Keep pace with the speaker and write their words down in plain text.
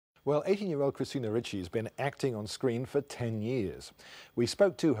Well, 18-year-old Christina Ricci has been acting on screen for 10 years. We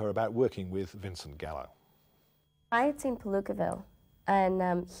spoke to her about working with Vincent Gallo. I had seen Palookaville,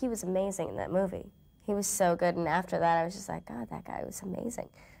 and he was amazing in that movie. He was so good, and after that I was just like, God, that guy was amazing.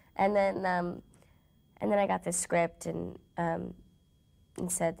 And then I got this script and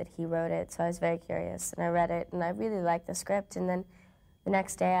said that he wrote it, so I was very curious, and I read it, and I really liked the script. And then the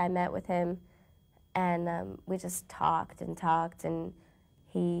next day I met with him, and we just talked, and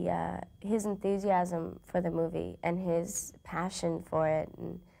his enthusiasm for the movie and his passion for it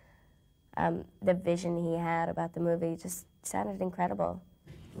and the vision he had about the movie just sounded incredible.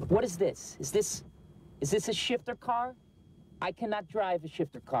 What is this? Is this a shifter car? I cannot drive a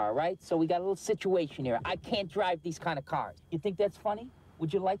shifter car, right? So we got a little situation here. I can't drive these kind of cars. You think that's funny?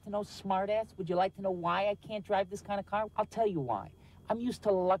 Would you like to know, smartass? Would you like to know why I can't drive this kind of car? I'll tell you why. I'm used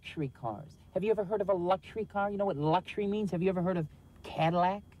to luxury cars. Have you ever heard of a luxury car? You know what luxury means? Have you ever heard of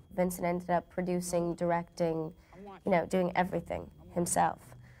Cadillac? Vincent ended up producing, directing, doing everything himself.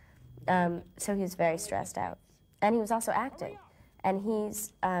 So he was very stressed out. And he was also acting. And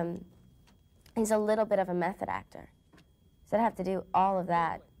he's a little bit of a method actor. So to have to do all of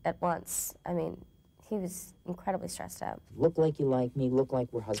that at once, I mean, he was incredibly stressed out. Look like you like me, look like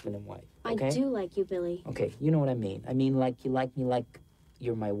we're husband and wife, okay? I do like you, Billy. Okay, you know what I mean. I mean like you like me like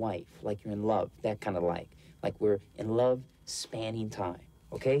you're my wife, like you're in love, that kind of like. Like we're in love spanning time,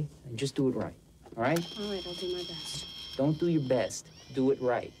 okay? And just do it right, all right? All right, I'll do my best. Don't do your best, do it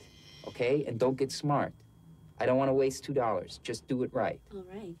right, okay? And don't get smart. I don't want to waste $2, just do it right. All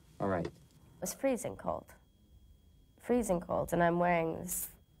right. All right. It was freezing cold, and I'm wearing this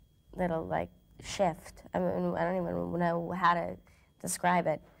little, shift. I mean, I don't even know how to describe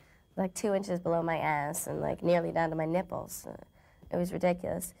it. 2 inches below my ass and, nearly down to my nipples. It was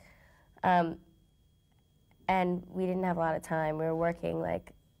ridiculous. And we didn't have a lot of time. We were working,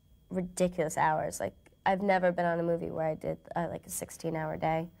 ridiculous hours. I've never been on a movie where I did, a 16-hour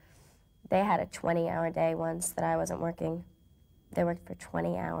day. They had a 20-hour day once that I wasn't working. They worked for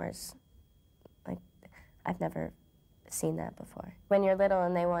 20 hours. I've never seen that before. When you're little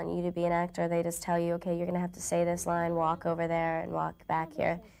and they want you to be an actor, they just tell you, okay, you're gonna have to say this line, walk over there and walk back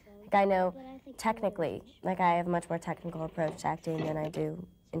here. I know technically, I have a much more technical approach to acting than I do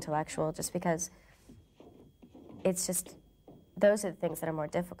intellectual, just because it's just, those are the things that are more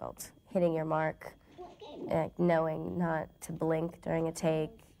difficult. Hitting your mark, knowing not to blink during a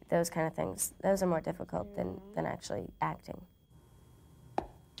take, those kind of things. Those are more difficult than actually acting.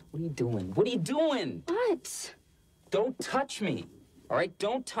 What are you doing? What are you doing? What? Don't touch me, all right?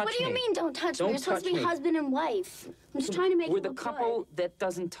 Don't touch me. What do you mean, don't touch me? You're supposed to be husband and wife. I'm just trying to make you look good. We're the couple that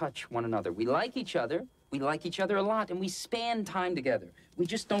doesn't touch one another. We like each other. We like each other a lot, and we span time together. We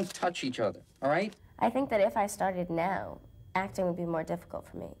just don't touch each other, all right? I think that if I started now, acting would be more difficult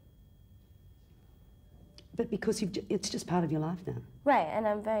for me. But because it's just part of your life now. Right, and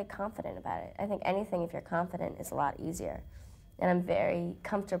I'm very confident about it. I think anything, if you're confident, is a lot easier. And I'm very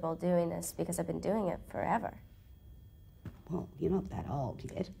comfortable doing this because I've been doing it forever. Well, you're not that old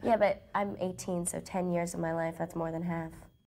yet. Yeah, but I'm 18, so 10 years of my life, that's more than half.